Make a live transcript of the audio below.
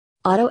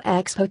Auto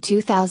Expo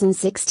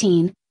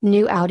 2016,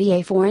 new Audi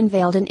A4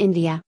 unveiled in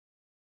India.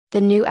 The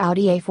new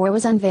Audi A4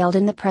 was unveiled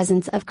in the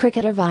presence of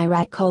cricketer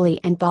Virat Kohli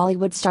and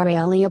Bollywood star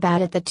Alia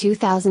Bhatt at the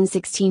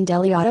 2016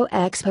 Delhi Auto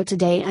Expo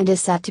today and is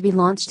set to be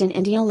launched in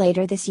India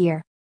later this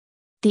year.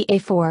 The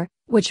A4,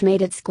 which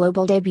made its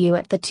global debut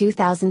at the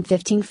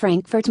 2015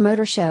 Frankfurt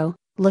Motor Show,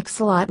 looks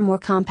a lot more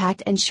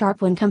compact and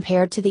sharp when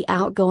compared to the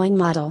outgoing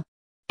model.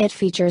 It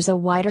features a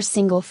wider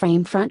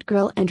single-frame front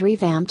grille and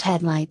revamped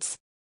headlights.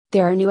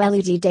 There are new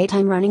LED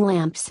daytime running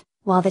lamps,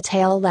 while the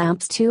tail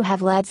lamps too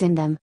have LEDs in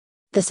them.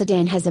 The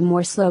sedan has a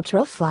more sloped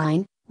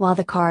roofline, while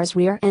the car's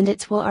rear and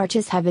its wheel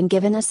arches have been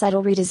given a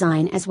subtle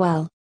redesign as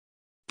well.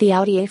 The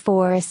Audi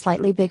A4 is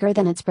slightly bigger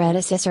than its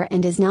predecessor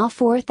and is now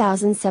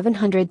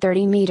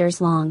 4,730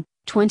 meters long,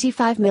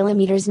 25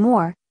 millimeters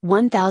more,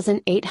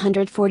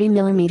 1,840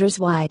 millimeters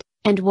wide,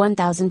 and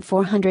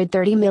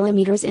 1,430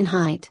 millimeters in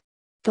height.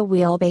 The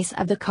wheelbase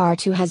of the car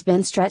too has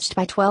been stretched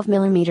by 12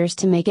 millimeters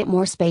to make it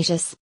more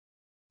spacious.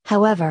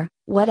 However,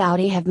 what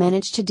Audi have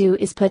managed to do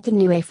is put the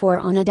new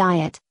A4 on a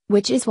diet,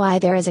 which is why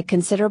there is a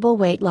considerable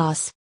weight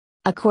loss.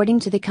 According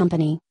to the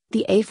company,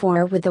 the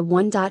A4 with the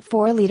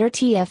 1.4-liter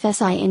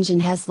TFSI engine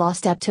has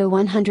lost up to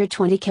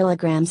 120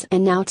 kilograms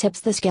and now tips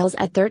the scales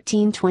at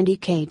 1320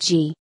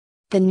 kg.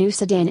 The new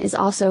sedan is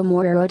also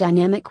more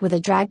aerodynamic with a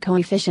drag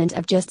coefficient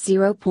of just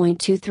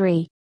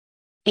 0.23.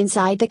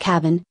 Inside the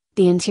cabin,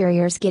 the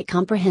interiors get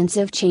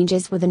comprehensive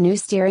changes with a new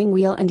steering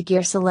wheel and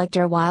gear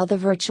selector, while the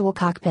virtual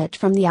cockpit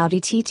from the Audi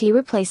TT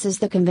replaces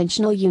the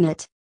conventional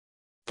unit.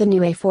 The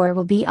new A4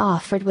 will be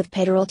offered with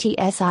petrol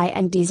TSI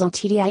and diesel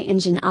TDI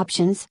engine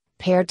options,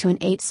 paired to an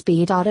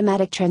 8-speed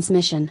automatic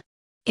transmission.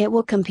 It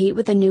will compete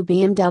with the new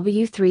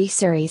BMW 3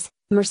 Series,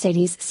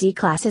 Mercedes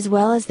C-Class as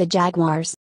well as the Jaguars.